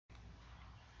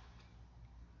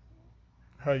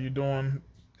How you doing?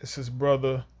 This is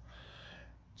brother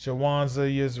Jawanza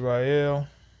Yisrael.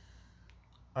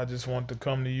 I just want to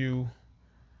come to you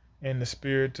in the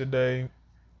spirit today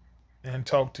and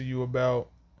talk to you about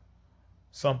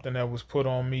something that was put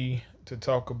on me to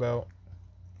talk about.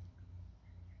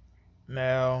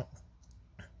 Now,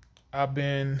 I've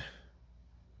been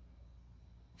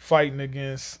fighting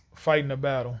a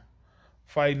battle,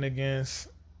 fighting against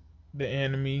the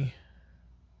enemy,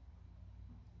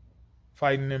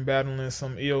 fighting and battling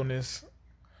some illness,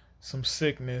 some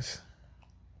sickness,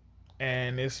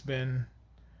 and it's been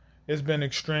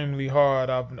extremely hard.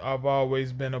 I've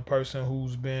always been a person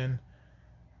who's been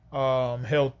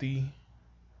healthy.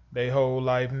 They whole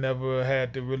life never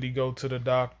had to really go to the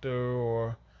doctor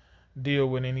or deal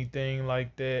with anything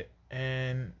like that.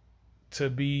 And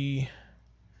to be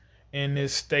in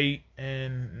this state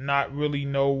and not really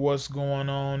know what's going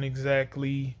on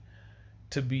exactly,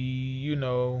 to be,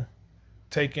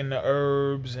 taking the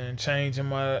herbs and changing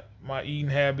my eating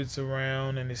habits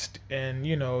around, and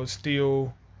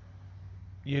still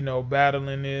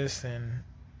battling this. And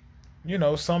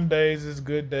some days is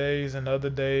good days and other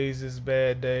days is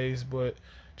bad days, but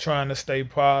trying to stay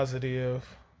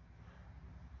positive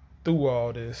through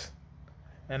all this.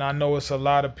 And I know it's a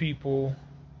lot of people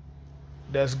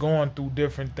that's going through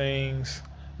different things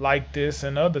like this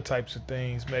and other types of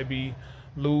things. Maybe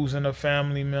losing a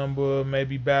family member,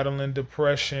 maybe battling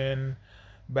depression,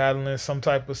 battling some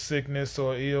type of sickness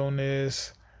or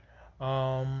illness,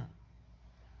 um,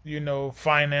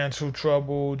 financial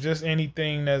trouble, just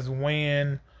anything that's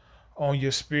weighing on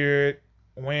your spirit,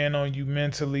 weighing on you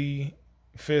mentally,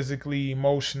 physically,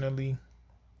 emotionally.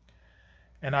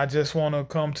 And I just want to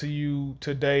come to you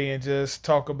today and just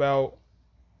talk about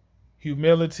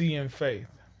humility and faith.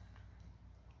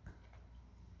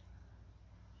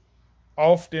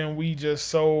 Often we just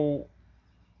so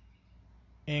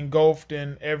engulfed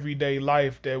in everyday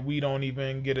life that we don't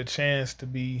even get a chance to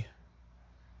be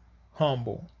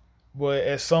humble. But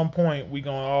at some point we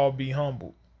gonna all be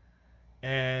humbled.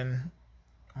 And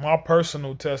my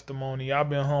personal testimony, I've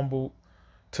been humbled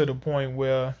to the point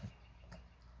where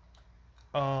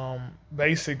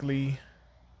basically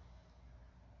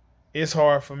it's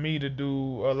hard for me to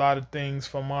do a lot of things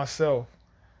for myself.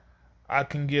 I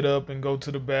can get up and go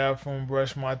to the bathroom,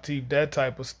 brush my teeth, that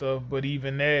type of stuff, but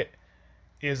even that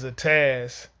is a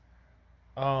task.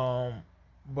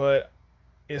 But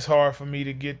it's hard for me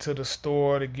to get to the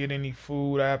store to get any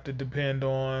food. I have to depend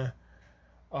on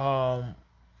um,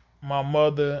 my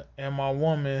mother and my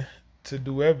woman to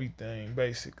do everything,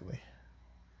 basically.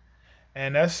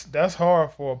 And that's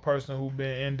hard for a person who's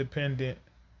been independent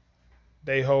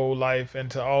their whole life, and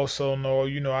to also know,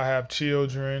 I have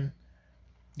children.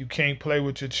 You can't play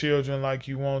with your children like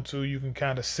you want to. You can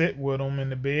kind of sit with them in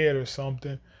the bed or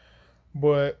something,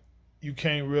 but you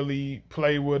can't really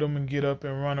play with them and get up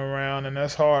and run around. And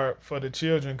that's hard for the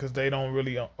children because they don't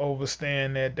really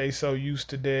understand that. They so used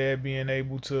to dad being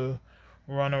able to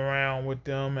run around with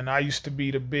them. And I used to be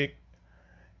the big,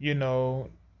 the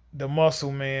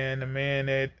muscle man, the man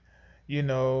that,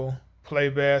 play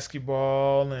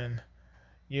basketball and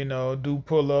do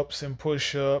pull-ups and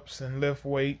push-ups and lift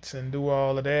weights and do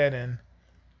all of that. And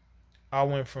I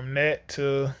went from that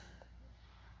to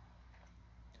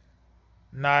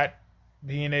not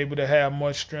being able to have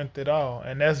much strength at all.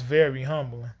 And that's very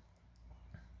humbling.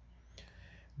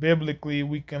 Biblically,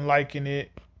 we can liken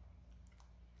it.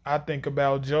 I think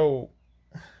about Job.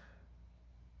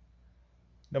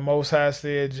 The Most High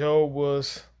said Job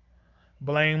was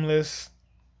blameless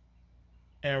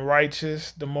and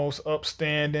righteous, the most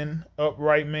upstanding,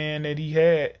 upright man that he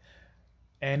had.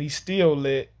 And he still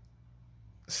let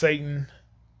Satan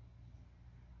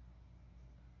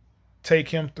take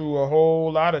him through a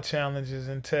whole lot of challenges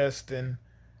and tests and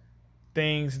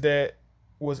things that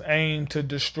was aimed to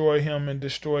destroy him and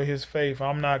destroy his faith.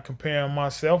 I'm not comparing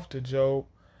myself to Job,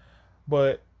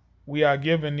 but we are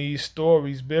given these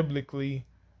stories biblically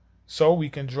so we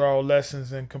can draw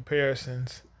lessons and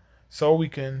comparisons, so we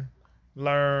can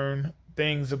learn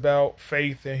things about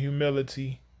faith and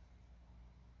humility.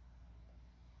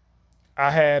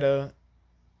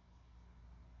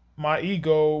 My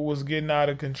ego was getting out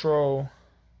of control.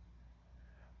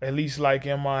 At least like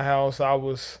in my house, I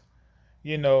was,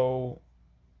 I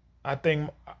think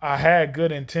I had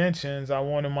good intentions. I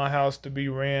wanted my house to be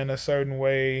ran a certain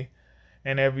way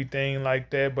and everything like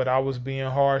that, but I was being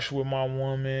harsh with my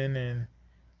woman and,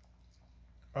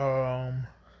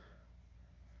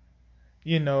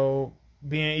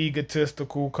 being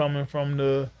egotistical, coming from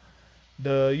the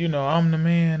I'm the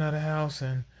man of the house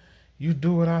and you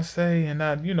do what I say, and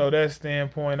that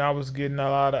standpoint, I was getting a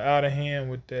lot out of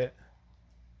hand with that.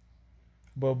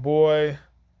 But boy,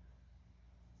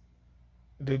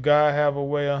 do God have a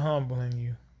way of humbling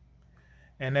you.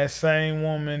 And that same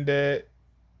woman that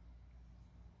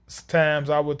times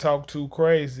I would talk to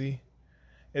crazy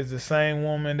is the same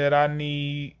woman that I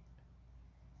need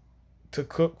to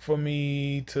cook for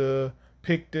me, to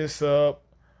pick this up,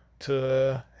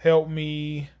 to help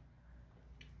me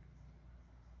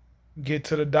get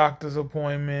to the doctor's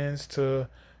appointments, to,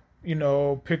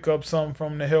 pick up something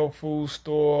from the health food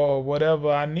store or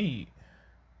whatever I need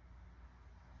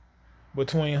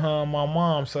between her and my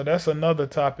mom. So that's another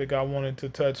topic I wanted to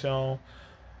touch on.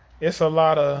 It's a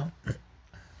lot of,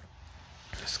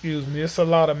 it's a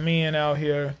lot of men out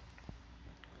here,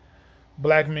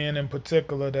 black men in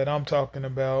particular that I'm talking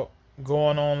about,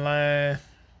 going online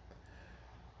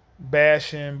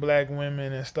bashing black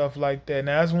women and stuff like that.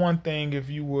 Now that's one thing if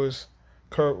you was,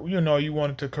 you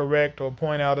wanted to correct or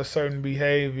point out a certain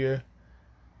behavior,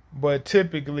 but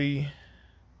typically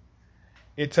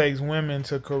it takes women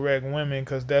to correct women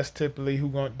because that's typically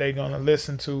who they gonna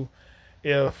listen to.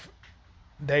 If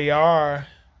they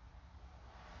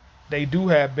do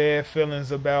have bad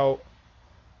feelings about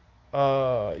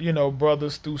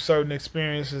brothers through certain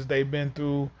experiences they've been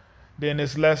through, then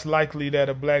it's less likely that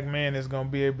a black man is going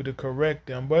to be able to correct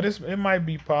them. But it might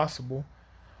be possible.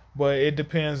 But it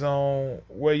depends on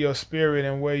where your spirit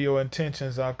and where your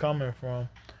intentions are coming from.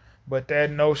 But that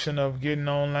notion of getting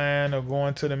online or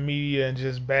going to the media and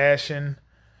just bashing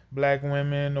black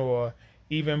women, or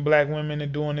even black women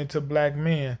and doing it to black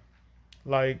men,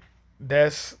 like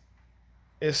it's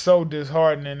so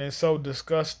disheartening. It's so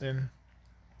disgusting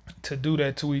to do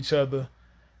that to each other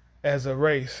as a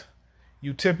race.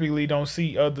 You typically don't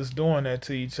see others doing that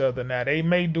to each other. Now, they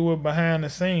may do it behind the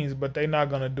scenes, but they're not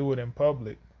going to do it in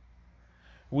public.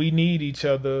 We need each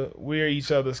other. We're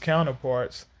each other's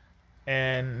counterparts,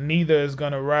 and neither is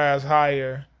going to rise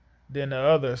higher than the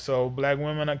other. So black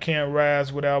women can't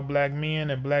rise without black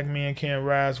men, and black men can't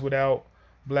rise without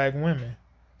black women.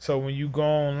 So when you go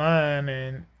online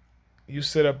and you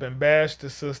sit up and bash the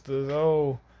sisters,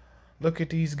 oh, look at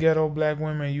these ghetto black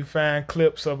women. You find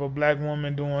clips of a black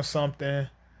woman doing something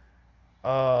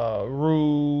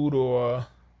rude, or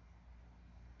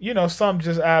something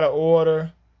just out of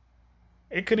order.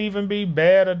 It could even be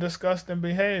bad or disgusting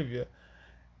behavior.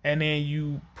 And then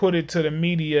you put it to the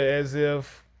media as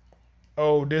if,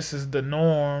 oh, this is the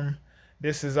norm.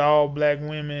 This is all black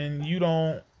women. You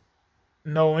don't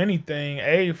know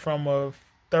anything, from a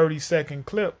 30-second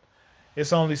clip.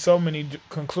 It's only so many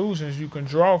conclusions you can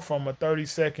draw from a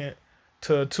 30-second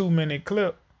to a 2-minute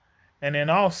clip. And then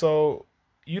also,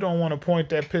 you don't want to point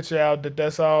that picture out that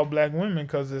that's all black women,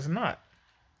 because it's not.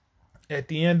 At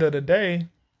the end of the day,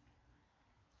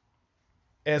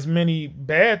 as many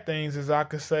bad things as I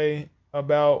could say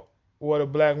about what a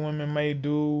black woman may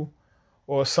do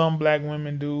or some black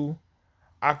women do,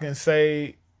 I can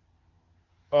say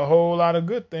a whole lot of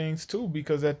good things too,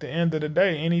 because at the end of the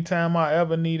day, anytime I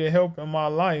ever needed help in my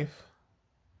life,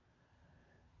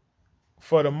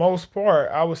 for the most part,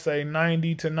 I would say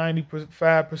 90 to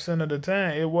 95% of the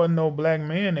time, it wasn't no black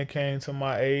man that came to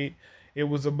my aid. It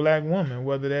was a black woman,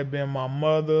 whether that been my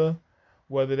mother,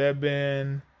 whether that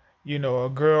been, a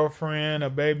girlfriend, a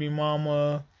baby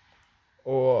mama,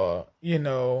 or,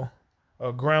 a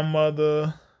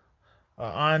grandmother,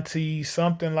 auntie,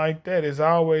 something like that. It's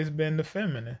always been the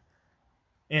feminine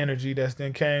energy that's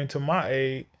then came to my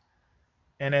aid.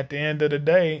 And at the end of the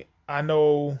day, I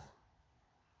know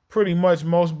pretty much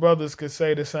most brothers could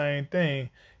say the same thing.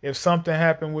 If something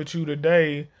happened with you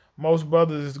today, most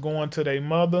brothers is going to their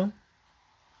mother,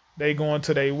 they going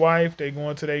to their wife, they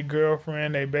going to their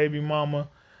girlfriend, their baby mama.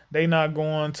 They not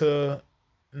going to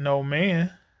no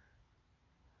man.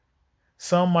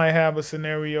 Some might have a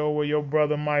scenario where your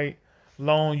brother might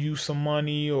loan you some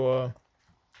money, or,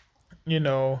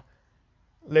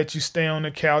 let you stay on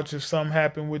the couch if something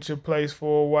happened with your place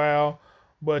for a while.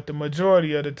 But the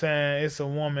majority of the time, it's a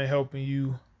woman helping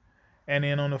you. And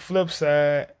then on the flip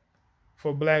side,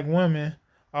 for black women,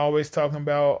 always talking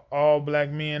about all black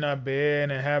men are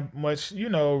bad and how much,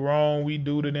 wrong we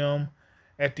do to them.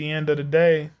 At the end of the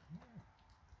day,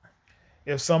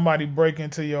 if somebody break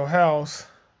into your house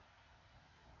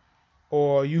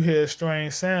or you hear a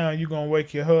strange sound, you're going to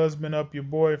wake your husband up, your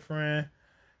boyfriend,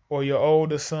 or your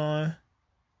older son.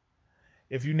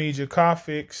 If you need your car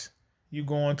fixed, you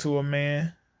going to a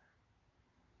man.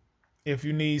 If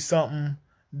you need something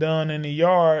done in the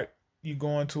yard, you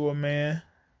going to a man.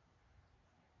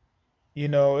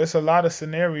 It's a lot of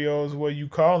scenarios where you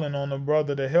calling on a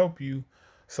brother to help you.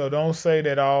 So don't say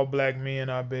that all black men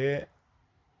are bad,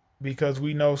 because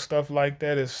we know stuff like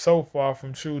that is so far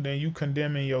from true. Then you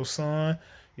condemning your son,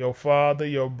 your father,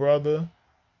 your brother,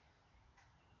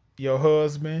 your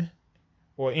husband,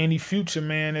 or any future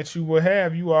man that you will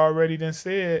have. You already done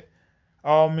said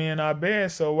all men are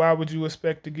bad, so why would you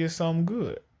expect to get something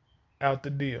good out the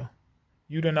deal?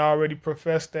 You done already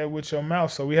professed that with your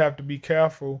mouth, so we have to be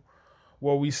careful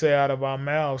what we say out of our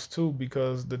mouths too,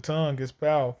 because the tongue is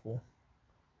powerful.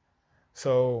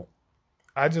 So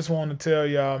I just want to tell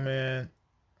y'all, man,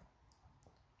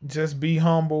 just be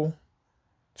humble.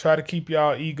 Try to keep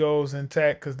y'all egos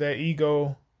intact, because that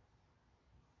ego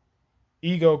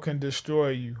can destroy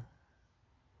you.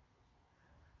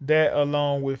 That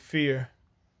along with fear.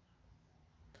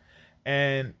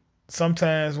 And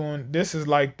sometimes when this is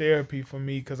like therapy for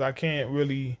me, because I can't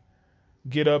really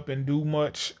get up and do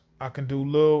much. I can do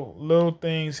little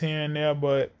things here and there,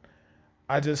 but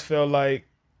I just feel like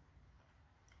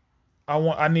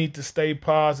I need to stay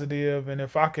positive, and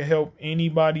if I can help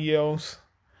anybody else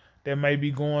that may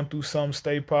be going through something,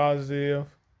 stay positive,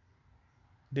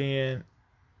 then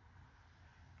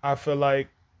I feel like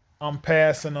I'm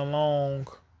passing along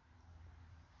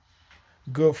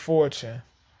good fortune.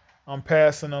 I'm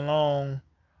passing along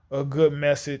a good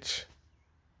message,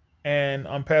 and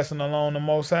I'm passing along the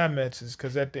Most High message,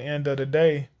 because at the end of the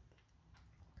day,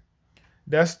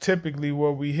 that's typically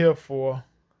what we're here for,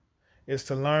 is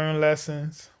to learn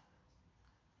lessons,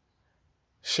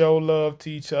 show love to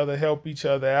each other, help each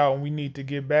other out, and we need to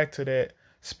get back to that,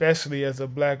 especially as a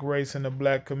black race and a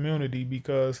black community,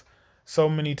 because so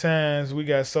many times we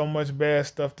got so much bad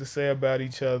stuff to say about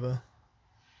each other,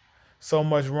 so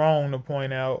much wrong to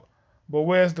point out, but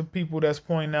where's the people that's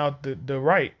pointing out the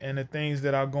right and the things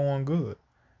that are going good?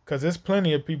 Because there's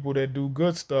plenty of people that do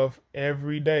good stuff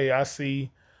every day. I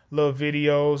see little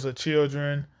videos of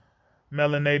children,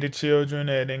 melanated children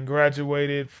that then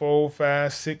graduated 4,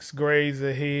 5, 6 grades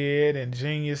ahead, and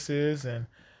geniuses, and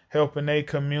helping their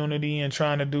community and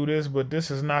trying to do this, but this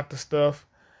is not the stuff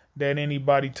that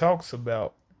anybody talks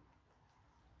about.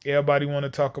 Everybody want to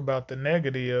talk about the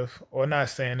negative, or not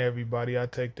saying everybody, I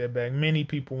take that back. Many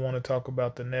people want to talk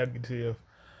about the negative,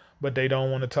 but they don't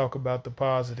want to talk about the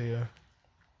positive.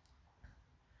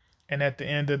 And at the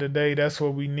end of the day, that's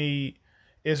what we need.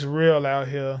 It's real out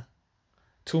here.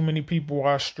 Too many people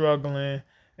are struggling,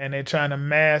 and they're trying to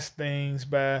mask things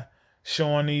by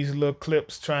showing these little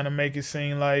clips, trying to make it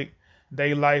seem like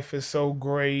their life is so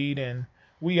great, and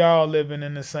we all living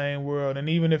in the same world. And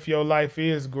even if your life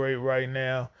is great right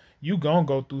now, you gonna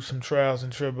go through some trials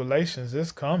and tribulations.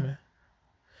 It's coming.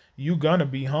 You gonna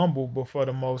be humble before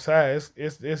the Most High.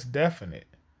 It's definite.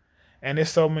 And there's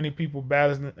so many people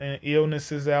battling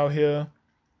illnesses out here.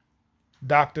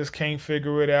 Doctors can't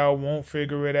figure it out, won't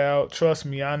figure it out. Trust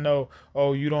me, I know.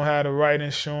 Oh, you don't have the right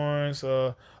insurance.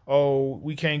 Oh,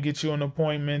 we can't get you an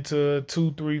appointment to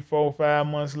 2, 3, 4, 5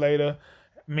 months later.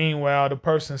 Meanwhile, the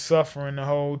person's suffering the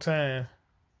whole time.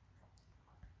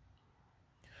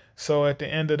 So at the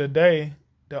end of the day,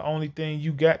 the only thing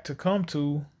you got to come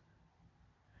to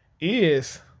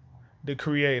is the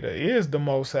Creator, is the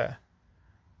Most High.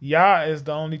 Yah is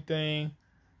the only thing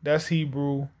that's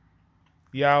Hebrew.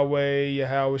 Yahweh,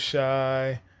 Yahweh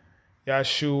Shai,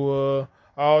 Yahshua,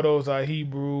 all those are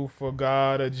Hebrew for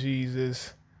God or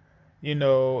Jesus. You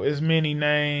know, it's many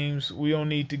names. We don't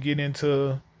need to get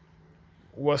into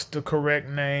what's the correct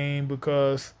name,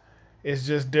 because it's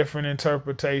just different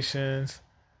interpretations.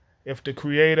 If the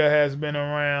Creator has been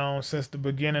around since the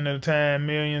beginning of time,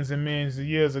 millions and millions of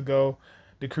years ago,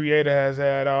 the Creator has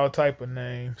had all type of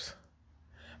names.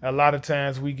 A lot of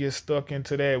times we get stuck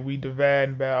into that. We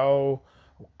divide by, oh,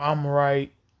 I'm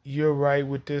right, you're right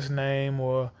with this name,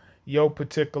 or your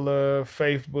particular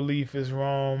faith belief is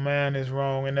wrong, mine is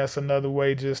wrong, and that's another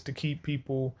way just to keep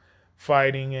people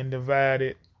fighting and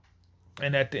divided.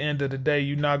 And at the end of the day,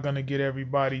 you're not going to get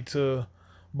everybody to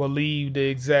believe the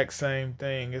exact same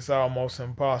thing. It's almost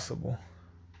impossible.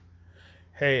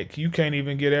 Heck, you can't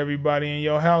even get everybody in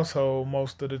your household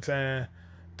most of the time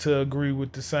to agree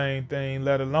with the same thing,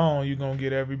 let alone you're going to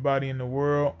get everybody in the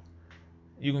world.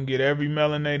 You can get every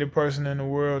melanated person in the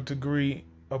world to agree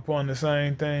upon the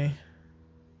same thing.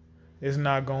 It's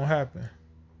not going to happen.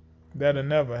 That'll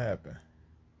never happen.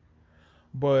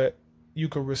 But you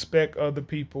can respect other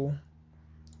people.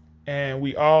 And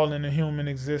we all in the human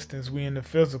existence. We in the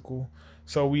physical.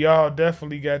 So we all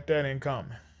definitely got that in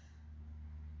common.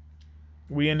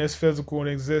 We in this physical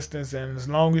existence. And as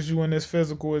long as you in this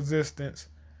physical existence,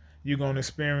 you're going to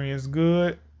experience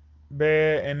good,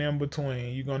 bad, and in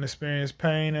between. You're going to experience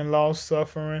pain and loss,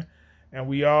 suffering, and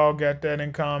we all got that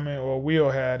in common, or will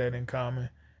have that in common.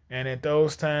 And at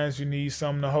those times, you need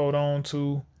something to hold on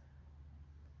to,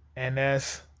 and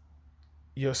that's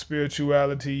your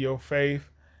spirituality, your faith,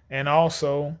 and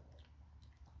also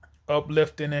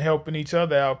uplifting and helping each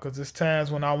other out, because there's times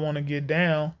when I want to get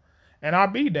down, and I'll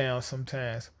be down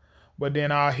sometimes, but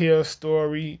then I'll hear a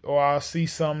story or I'll see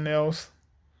something else,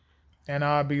 and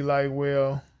I'll be like,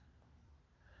 well,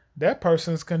 that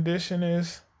person's condition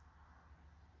is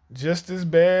just as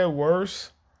bad,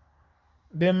 worse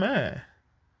than mine,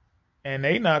 and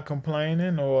they not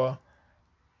complaining. Or,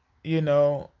 you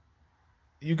know,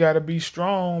 you got to be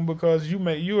strong, because you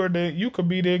could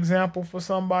be the example for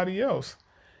somebody else.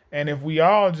 And if we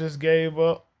all just gave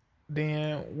up,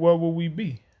 then where would we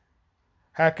be?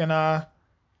 How can I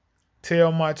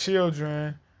tell my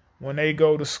children when they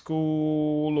go to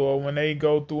school, or when they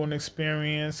go through an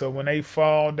experience, or when they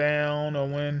fall down, or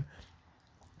when,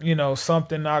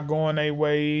 something not going their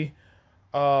way,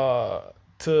 uh,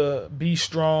 to be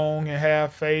strong and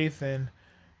have faith and,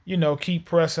 keep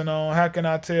pressing on? How can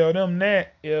I tell them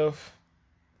that if,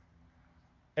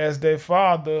 as their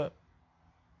father,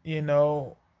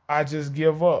 I just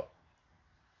give up?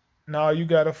 No, you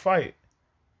got to fight.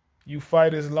 You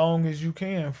fight as long as you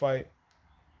can fight.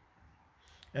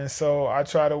 And so I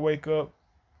try to wake up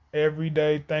every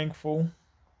day thankful.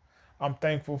 I'm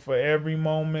thankful for every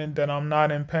moment that I'm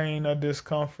not in pain or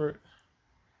discomfort.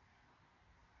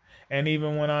 And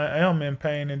even when I am in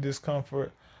pain and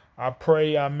discomfort, I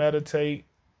pray, I meditate.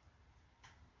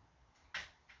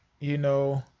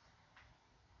 I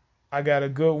got a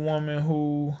good woman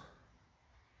who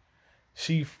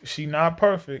she not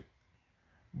perfect,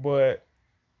 but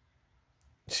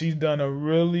she's done a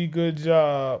really good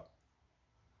job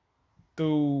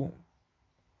through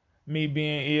me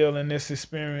being ill in this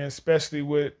experience, especially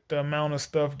with the amount of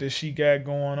stuff that she got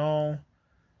going on,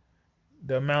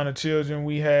 the amount of children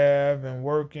we have, and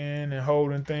working and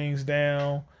holding things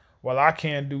down. Well, I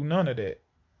can't do none of that.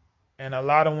 And a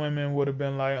lot of women would have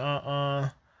been like,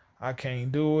 I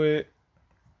can't do it.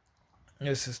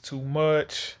 This is too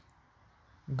much.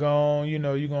 Gone, you're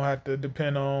gonna have to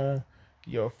depend on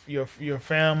your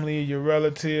family, your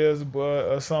relatives,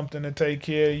 or something to take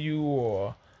care of you,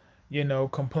 or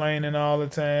complaining all the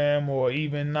time, or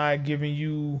even not giving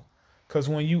you, because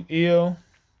when you ill,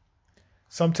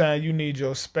 sometimes you need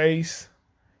your space.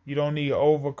 You don't need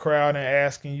overcrowding,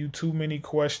 asking you too many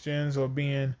questions, or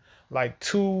being like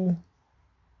too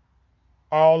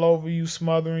all over you,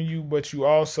 smothering you, but you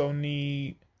also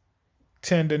need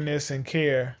tenderness and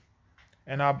care.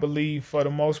 And I believe for the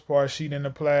most part, she didn't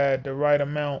apply the right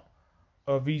amount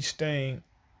of each thing.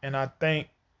 And I thank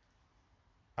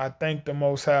the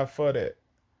Most High for that,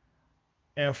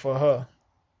 and for her.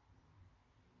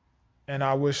 And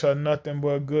I wish her nothing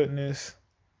but goodness.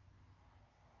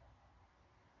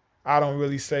 I don't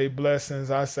really say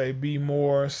blessings. I say be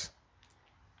mores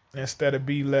instead of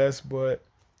be less. But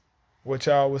what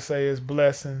y'all would say is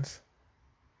blessings.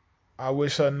 I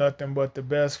wish her nothing but the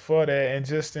best for that, and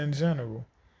just in general.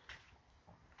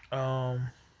 When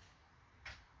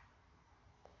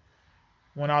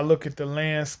I look at the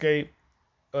landscape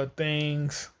of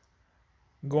things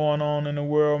going on in the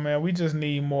world, man, we just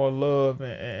need more love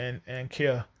and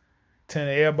care.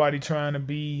 Everybody trying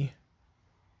to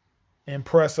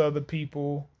impress other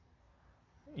people,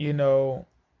 people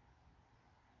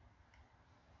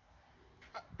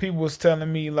was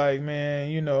telling me like,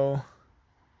 man,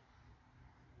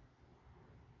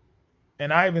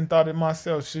 and I even thought it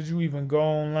myself, should you even go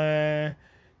online?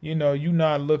 You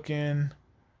not looking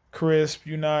crisp,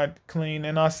 you not clean.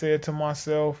 And I said to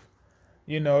myself,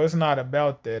 it's not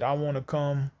about that. I want to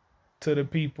come to the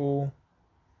people,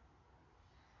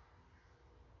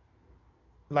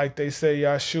 like they say,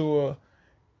 Yahshua,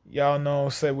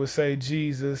 would say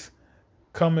Jesus,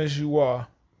 come as you are.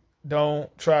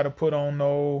 Don't try to put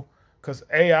on because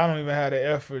I don't even have the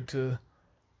effort to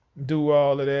do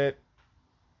all of that,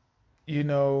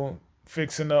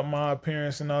 fixing up my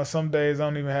appearance and all. Some days I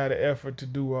don't even have the effort to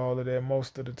do all of that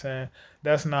most of the time.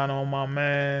 That's not on my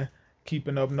mind,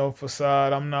 keeping up no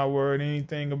facade. I'm not worried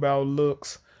anything about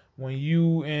looks. When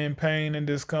you in pain and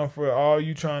discomfort, all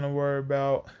you trying to worry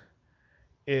about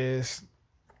is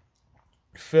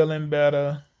feeling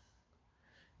better,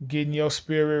 getting your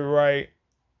spirit right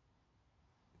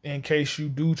in case you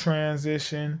do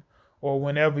transition, or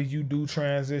whenever you do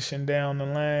transition down the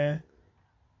line.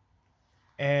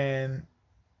 And,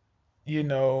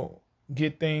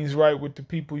 get things right with the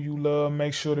people you love.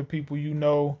 Make sure the people you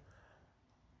love,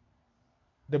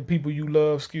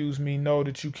 know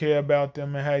that you care about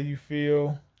them and how you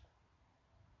feel,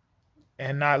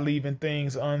 and not leaving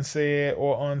things unsaid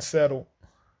or unsettled.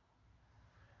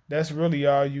 That's really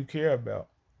all you care about.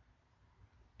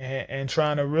 And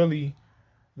trying to really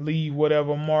leave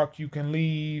whatever mark you can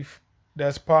leave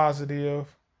that's positive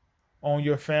on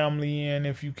your family, and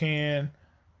if you can,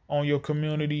 on your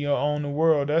community or on the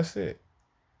world. That's it.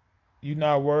 You're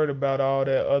not worried about all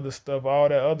that other stuff. All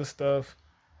that other stuff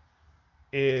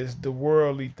is the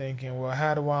worldly thinking. Well,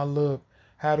 how do I look?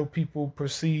 How do people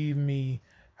perceive me?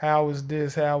 How is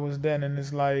this? How is that? And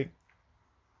it's like,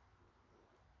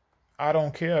 I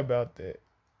don't care about that.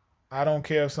 I don't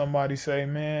care if somebody say,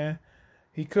 man,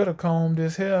 he could have combed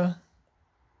his hair.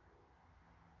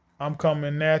 I'm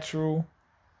coming natural.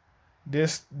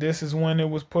 This is when it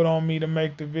was put on me to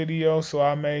make the video, so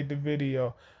I made the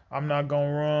video. I'm not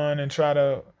gonna run and try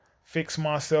to fix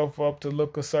myself up to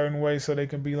look a certain way so they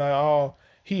can be like, oh,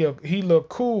 he look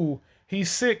cool.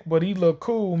 He's sick, but he look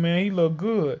cool, man. He look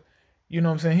good. You know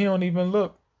what I'm saying? He don't even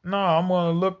look. Nah, I'm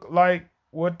gonna look like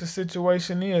what the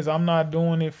situation is. I'm not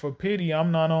doing it for pity.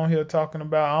 I'm not on here talking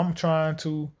about. I'm trying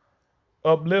to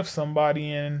uplift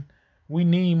somebody, and we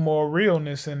need more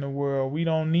realness in the world. We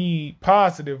don't need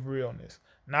positive realness,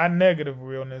 not negative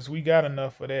realness. We got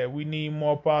enough of that. We need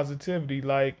more positivity.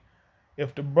 Like,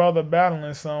 if the brother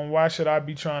battling something, why should I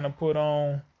be trying to put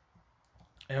on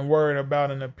and worried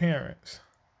about an appearance,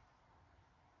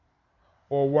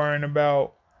 or worrying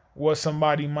about what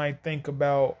somebody might think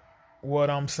about what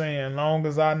I'm saying? Long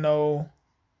as I know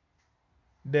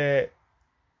that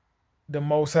the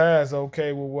Most High is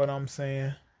okay with what I'm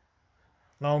saying,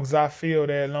 long as I feel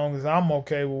that, long as I'm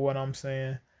okay with what I'm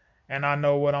saying, and I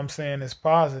know what I'm saying is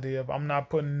positive, I'm not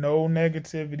putting no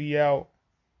negativity out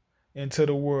into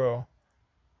the world.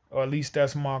 Or at least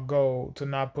that's my goal, to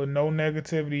not put no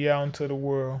negativity out into the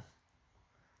world.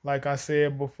 Like I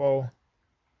said before,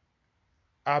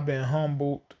 I've been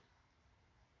humbled,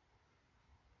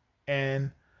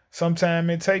 and sometimes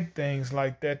it takes things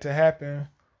like that to happen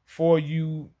for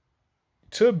you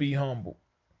to be humble.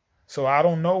 So I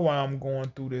don't know why I'm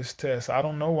going through this test. I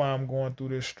don't know why I'm going through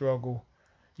this struggle.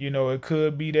 You know, it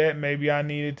could be that maybe I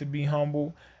needed to be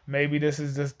humble. Maybe this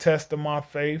is the test of my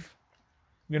faith.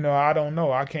 You know, I don't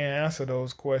know. I can't answer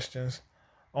those questions.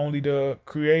 Only the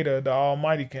Creator, the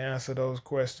Almighty, can answer those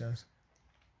questions.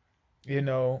 You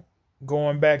know,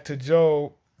 going back to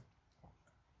Job,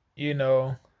 you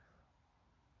know,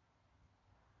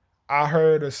 I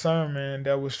heard a sermon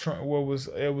that was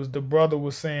the brother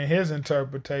was saying, his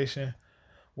interpretation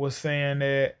was saying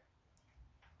that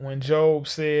when Job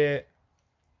said,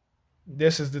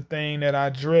 this is the thing that I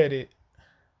dreaded,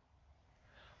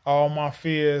 all my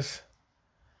fears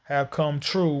have come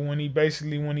true. When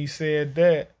he said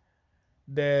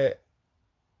that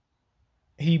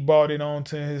he brought it on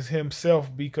to himself,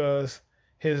 because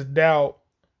his doubt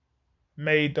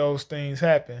made those things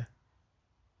happen.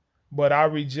 But I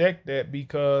reject that,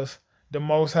 because the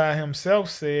Most High himself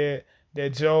said that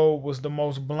Job was the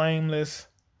most blameless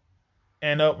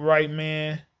and upright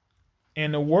man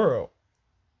in the world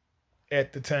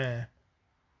at the time.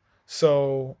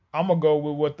 So I'm going to go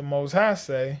with what the Most High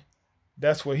say.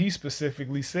 That's what he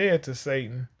specifically said to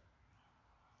Satan.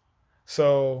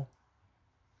 So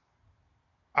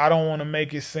I don't want to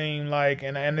make it seem like,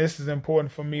 and this is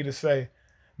important for me to say,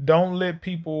 don't let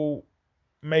people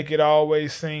make it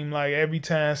always seem like every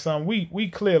time we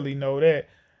clearly know that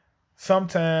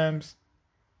sometimes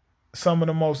some of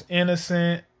the most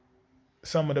innocent,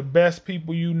 some of the best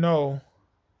people you know,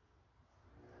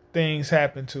 things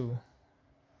happen to.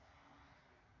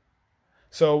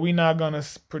 So we're not going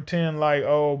to pretend like,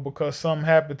 oh, because something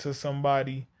happened to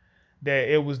somebody, that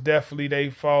it was definitely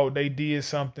their fault. They did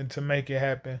something to make it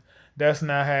happen. That's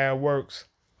not how it works.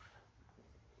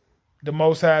 The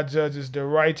Most High judges the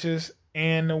righteous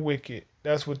and the wicked.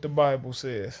 That's what the Bible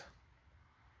says.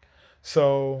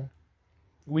 So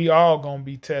we all going to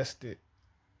be tested.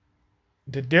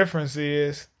 The difference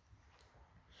is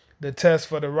the test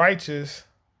for the righteous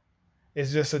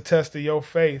is just a test of your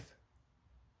faith,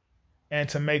 and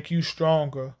to make you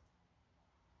stronger.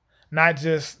 Not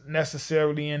just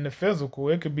necessarily in the physical.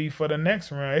 It could be for the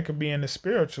next round. It could be in the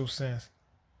spiritual sense.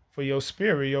 For your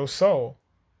spirit, your soul.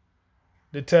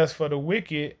 The test for the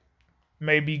wicked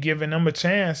may be giving them a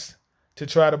chance to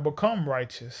try to become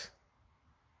righteous.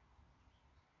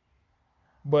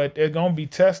 But they're going to be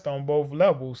tests on both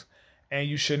levels. And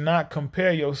you should not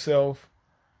compare yourself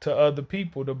to other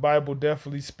people. The Bible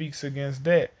definitely speaks against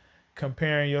that.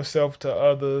 Comparing yourself to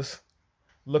others,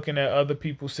 looking at other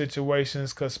people's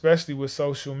situations, because especially with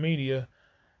social media,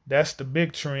 that's the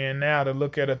big trend now, to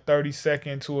look at a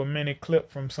 30-second to a minute clip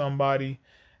from somebody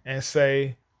and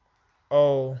say,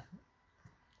 oh,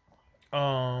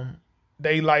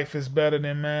 they life is better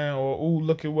than mine, or ooh,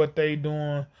 look at what they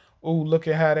doing, ooh, look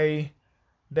at how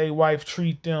they wife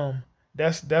treat them.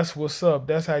 That's what's up.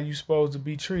 That's how you supposed to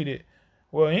be treated.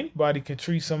 Well, anybody can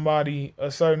treat somebody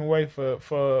a certain way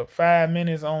for 5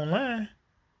 minutes online.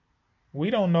 We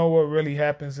don't know what really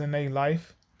happens in their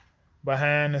life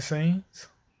behind the scenes.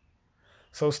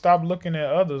 So stop looking at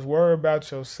others. Worry about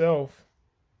yourself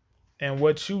and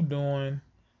what you doing,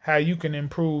 how you can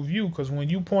improve you. Because when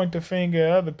you point the finger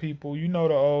at other people, you know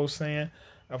the old saying,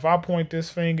 if I point this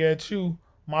finger at you,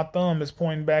 my thumb is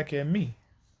pointing back at me.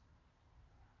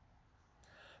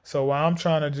 So while I'm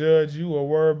trying to judge you or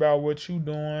worry about what you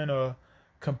doing or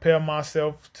compare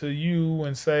myself to you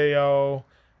and say, oh,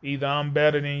 either I'm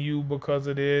better than you because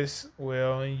of this,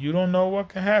 well, you don't know what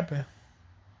can happen.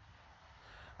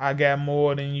 I got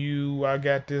more than you. I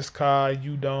got this car,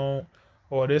 you don't.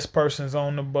 Or this person's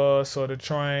on the bus or the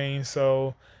train,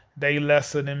 so they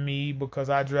lesser than me because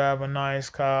I drive a nice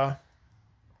car.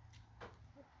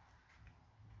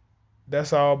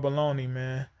 That's all baloney,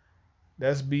 man.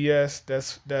 That's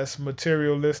BS. That's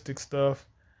materialistic stuff.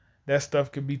 That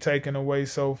stuff could be taken away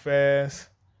so fast.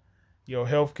 Your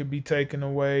health could be taken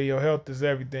away. Your health is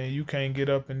everything. You can't get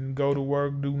up and go to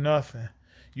work, do nothing.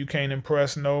 You can't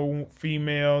impress no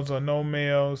females or no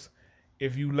males.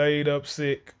 If you laid up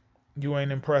sick, you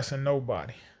ain't impressing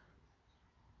nobody.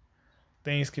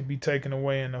 Things can be taken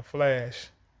away in a flash.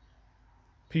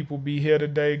 People be here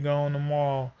today, gone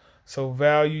tomorrow. So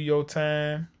value your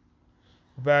time.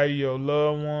 Value your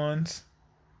loved ones.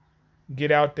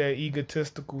 Get out that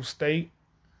egotistical state.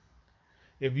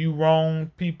 If you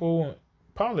wrong people,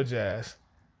 apologize.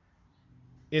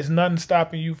 It's nothing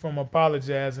stopping you from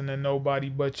apologizing to nobody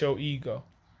but your ego.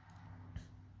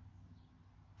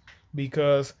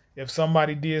 Because if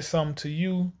somebody did something to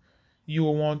you, you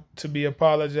will want to be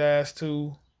apologized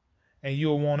to and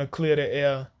you'll want to clear the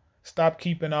air. Stop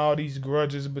keeping all these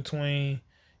grudges between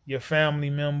your family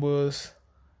members,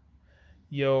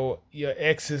 your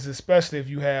exes, especially if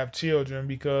you have children,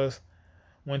 because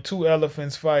when two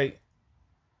elephants fight,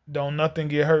 don't nothing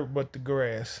get hurt but the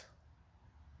grass.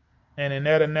 And in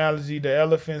that analogy, the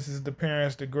elephants is the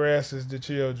parents, the grass is the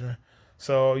children.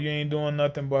 So you ain't doing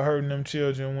nothing but hurting them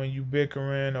children when you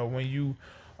bickering or when you,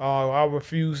 I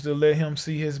refuse to let him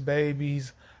see his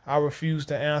babies. I refuse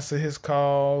to answer his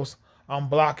calls. I'm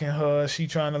blocking her. She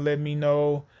trying to let me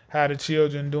know how the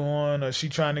children doing, or she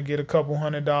trying to get a couple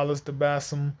 $100 to buy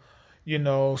some,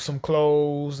 some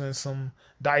clothes and some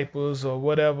diapers or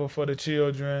whatever for the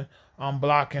children. I'm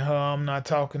blocking her. I'm not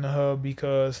talking to her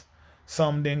because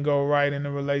something didn't go right in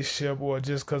the relationship, or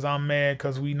just because I'm mad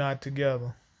because we not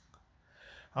together.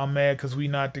 I'm mad because we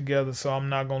not together, so I'm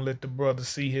not going to let the brother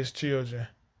see his children.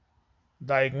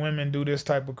 Like, women do this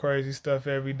type of crazy stuff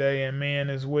every day, and men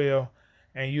as well.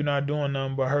 And you're not doing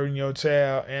nothing but hurting your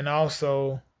child. And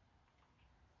also,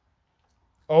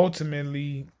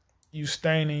 ultimately, you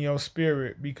staining your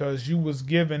spirit because you was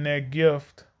given that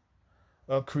gift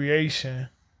of creation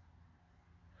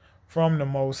from the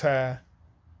Most High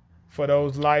for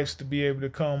those lives to be able to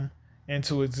come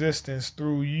into existence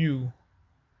through you.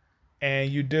 And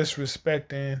you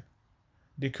disrespecting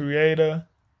the Creator,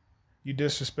 you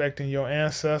disrespecting your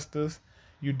ancestors,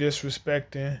 you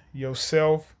disrespecting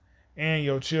yourself and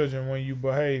your children when you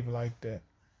behave like that.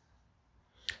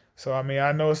 So,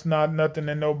 I know it's not nothing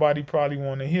that nobody probably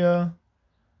want to hear,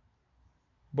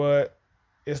 but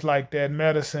it's like that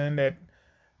medicine,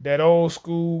 that old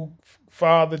school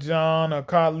Father John or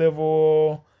cod liver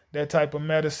oil, that type of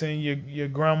medicine your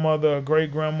grandmother or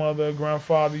great-grandmother or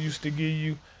grandfather used to give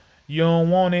you. You don't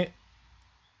want it,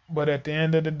 but at the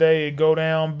end of the day, it go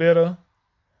down bitter,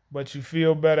 but you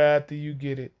feel better after you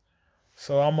get it.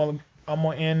 So I'm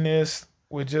gonna end this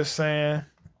with just saying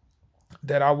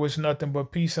that I wish nothing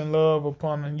but peace and love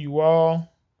upon you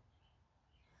all.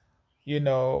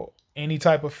 Any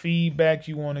type of feedback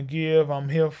you want to give, I'm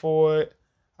here for it.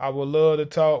 I would love to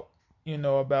talk,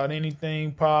 about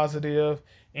anything positive.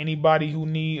 Anybody who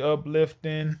need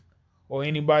uplifting or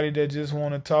anybody that just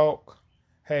want to talk.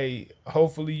 Hey,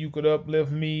 hopefully you could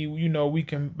uplift me. We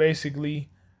can basically,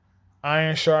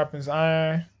 iron sharpens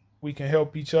iron. We can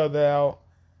help each other out.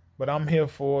 But I'm here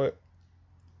for it.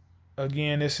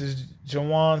 Again, this is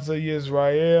Jawanza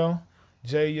Yisrael.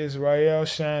 J Yisrael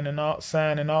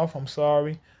signing off. I'm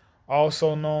sorry.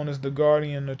 Also known as the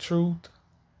Guardian of Truth.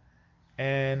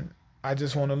 And I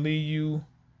just want to leave you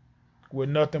with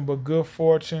nothing but good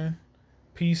fortune,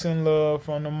 peace and love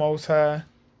from the Most High.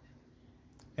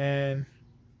 And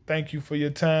thank you for your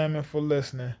time and for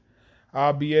listening.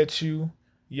 I'll be at you,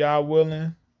 Yah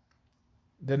willing,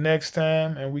 the next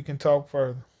time, and we can talk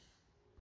further.